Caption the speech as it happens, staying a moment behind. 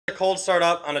cold start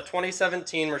up on a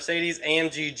 2017 Mercedes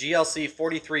AMG GLC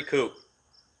 43 Coupe.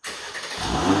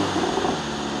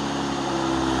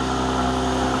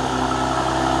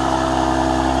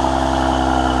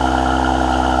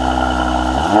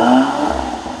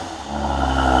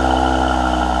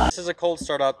 This is a cold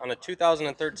start up on a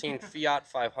 2013 Fiat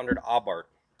 500 Abarth.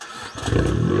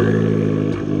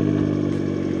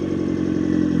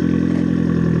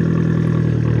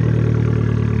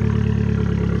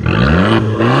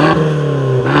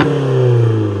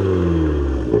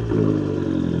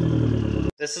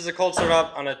 This is a cold start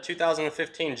up on a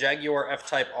 2015 Jaguar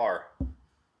F-Type R.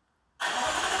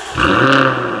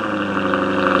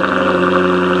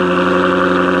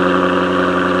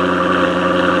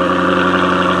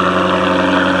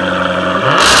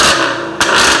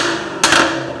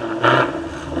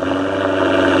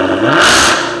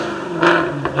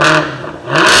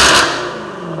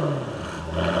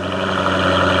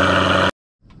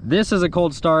 This is a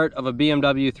cold start of a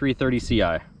BMW 330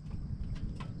 Ci.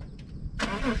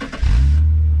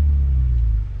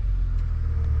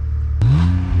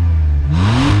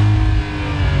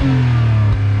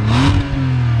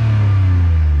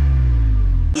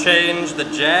 Change the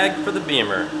Jag for the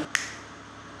Beamer.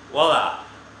 Voila.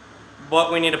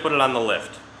 But we need to put it on the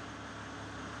lift.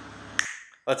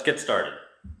 Let's get started.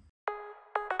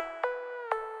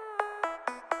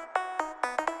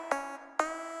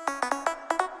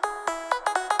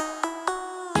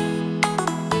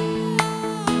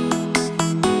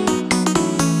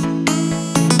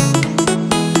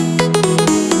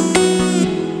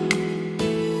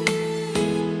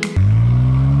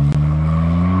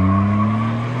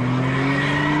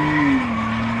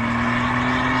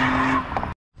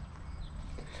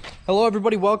 Hello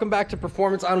everybody, welcome back to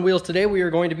Performance on Wheels. Today we are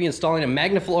going to be installing a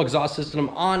Magnaflow exhaust system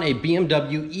on a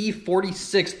BMW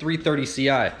E46 330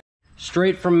 Ci.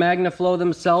 Straight from Magnaflow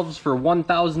themselves for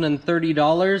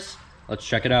 $1,030. Let's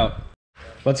check it out.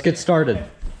 Let's get started.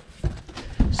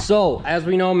 So, as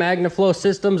we know, Magnaflow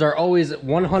systems are always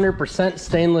 100%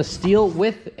 stainless steel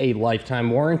with a lifetime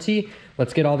warranty.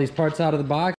 Let's get all these parts out of the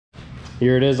box.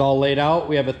 Here it is all laid out.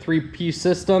 We have a 3-piece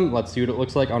system. Let's see what it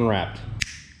looks like unwrapped.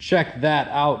 Check that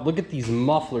out. Look at these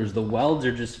mufflers. The welds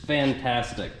are just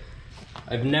fantastic.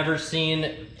 I've never seen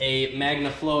a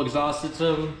Magnaflow exhaust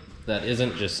system that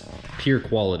isn't just pure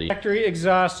quality. Factory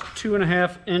exhaust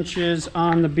 2.5 inches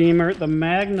on the Beamer. The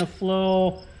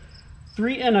Magnaflow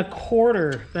 3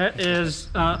 1/4. That is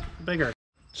bigger.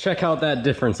 Check out that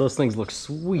difference. Those things look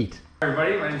sweet. Hi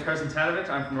everybody, my name is Carson Tadovich.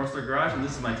 I'm from Northstar Garage and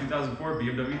this is my 2004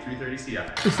 BMW 330 Ci.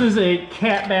 This is a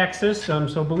catback system,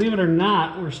 so believe it or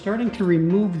not, we're starting to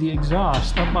remove the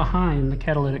exhaust up behind the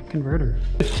catalytic converter.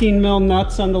 15 mil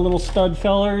nuts on the little stud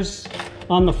fellers.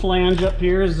 On the flange up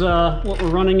here is what we're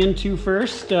running into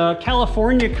first.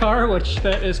 California car, which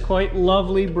that is quite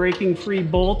lovely, breaking free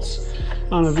bolts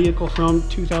on a vehicle from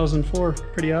 2004.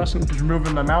 Pretty awesome. Just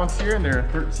removing the mounts here and they're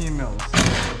 13 mils.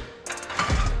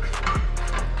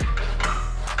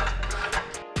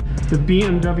 The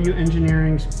BMW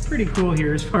engineering's pretty cool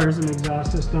here as far as an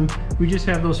exhaust system. We just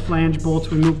have those flange bolts.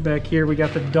 We moved back here. We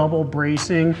got the double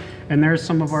bracing, and there's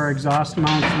some of our exhaust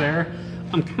mounts there.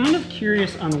 I'm kind of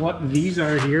curious on what these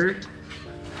are here.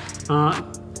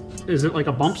 Is it like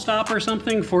a bump stop or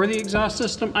something for the exhaust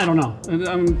system? I don't know.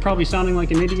 I'm probably sounding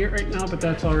like an idiot right now, but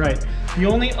that's all right. The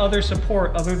only other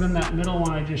support other than that middle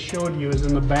one I just showed you is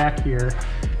in the back here.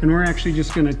 And we're actually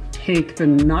just gonna take the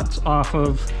nuts off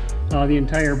of the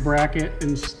entire bracket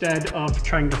instead of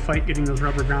trying to fight getting those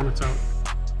rubber grommets out.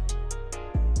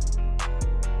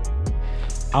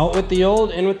 Out with the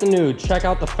old, in with the new. Check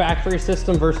out the factory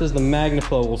system versus the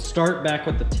Magnaflow. We'll start back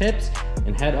with the tips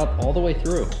and head up all the way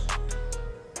through.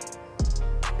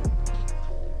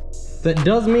 That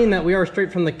does mean that we are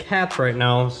straight from the cats right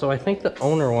now, so I think the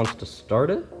owner wants to start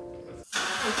it.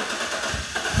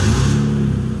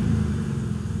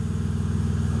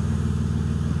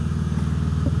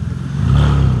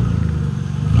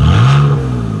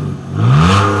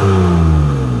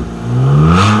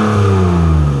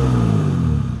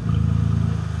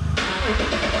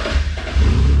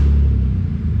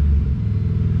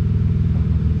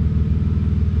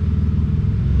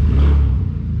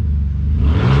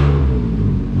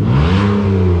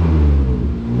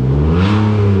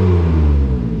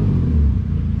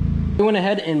 We went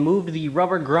ahead and moved the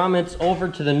rubber grommets over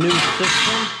to the new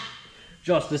system.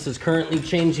 This is currently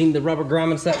changing the rubber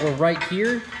grommets that were right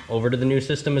here over to the new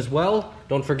system as well.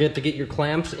 Don't forget to get your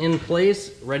clamps in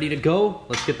place, ready to go.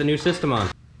 Let's get the new system on.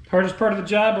 Hardest part of the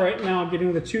job right now,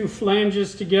 getting the two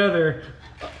flanges together.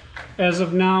 As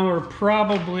of now, we're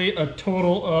probably a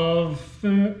total of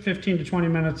 15 to 20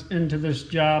 minutes into this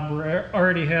job. We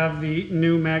already have the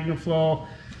new Magnaflow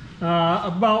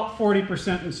about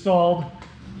 40% installed.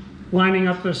 Lining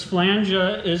up this flange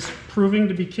is proving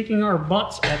to be kicking our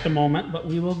butts at the moment, but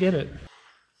we will get it.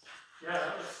 Yeah,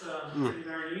 that was pretty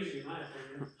darn easy in my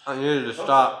opinion. I needed to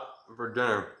stop for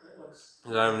dinner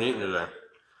because I haven't eaten today.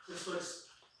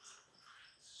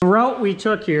 The route we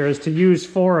took here is to use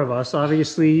 4 of us.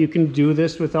 Obviously, you can do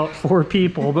this without 4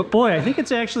 people, but boy, I think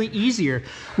it's actually easier.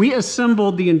 We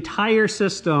assembled the entire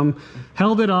system,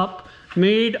 held it up,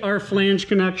 made our flange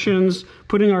connections,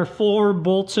 putting our 4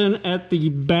 bolts in at the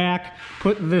back,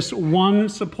 put this 1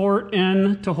 support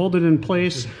in to hold it in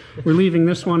place. We're leaving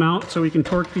this one out so we can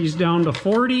torque these down to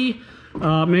 40,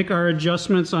 make our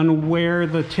adjustments on where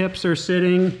the tips are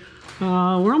sitting.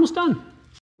 We're almost done.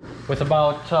 With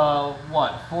about,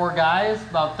 4 guys,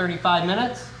 about 35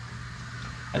 minutes?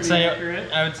 I would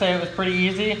say it was pretty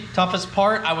easy. Toughest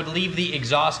part, I would leave the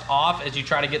exhaust off as you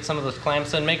try to get some of those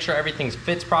clamps in. Make sure everything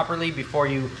fits properly before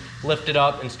you lift it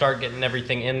up and start getting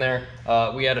everything in there.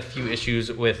 We had a few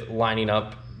issues with lining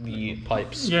up the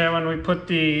pipes. Yeah, when we put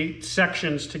the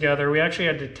sections together, we actually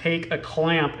had to take a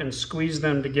clamp and squeeze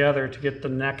them together to get the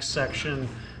next section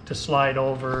to slide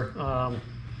over.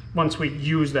 Once we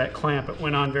used that clamp, it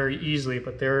went on very easily,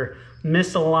 but they're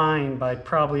misaligned by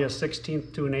probably a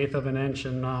 1/16 to 1/8 of an inch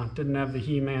and didn't have the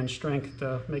He-Man strength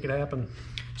to make it happen.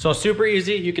 So super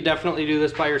easy. You could definitely do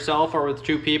this by yourself or with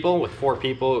 2 people. With 4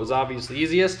 people, it was obviously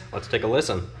easiest. Let's take a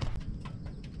listen.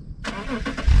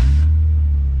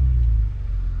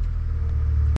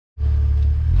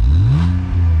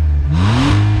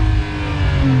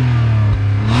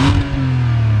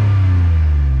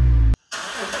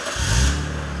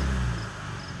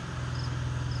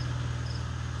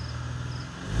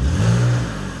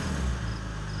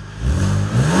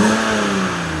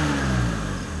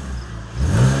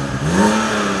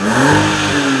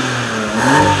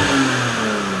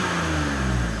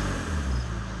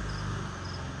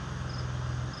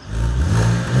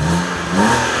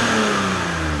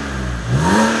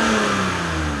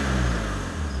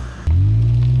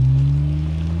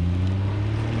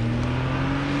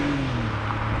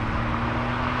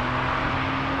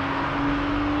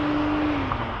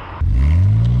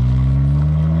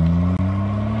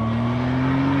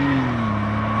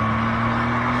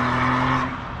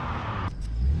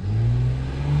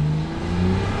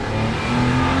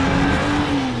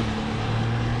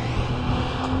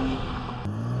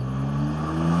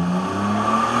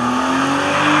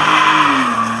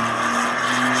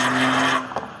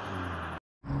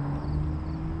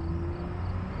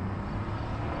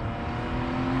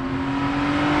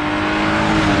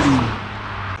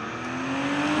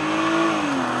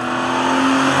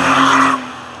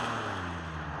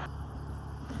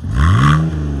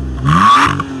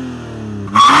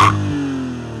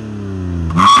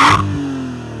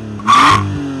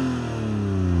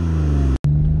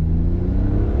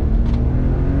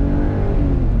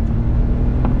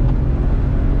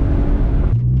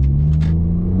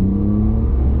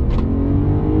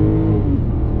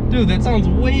 Dude, that sounds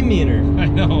way meaner. I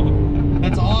know.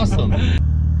 That's awesome.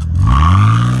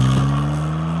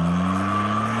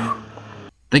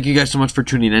 Thank you guys so much for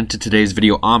tuning in to today's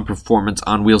video on Performance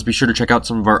on Wheels. Be sure to check out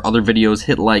some of our other videos.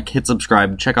 Hit like, hit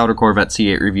subscribe, check out our Corvette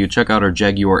C8 review, check out our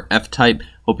Jaguar F-Type.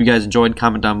 Hope you guys enjoyed.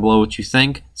 Comment down below what you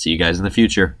think. See you guys in the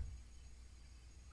future.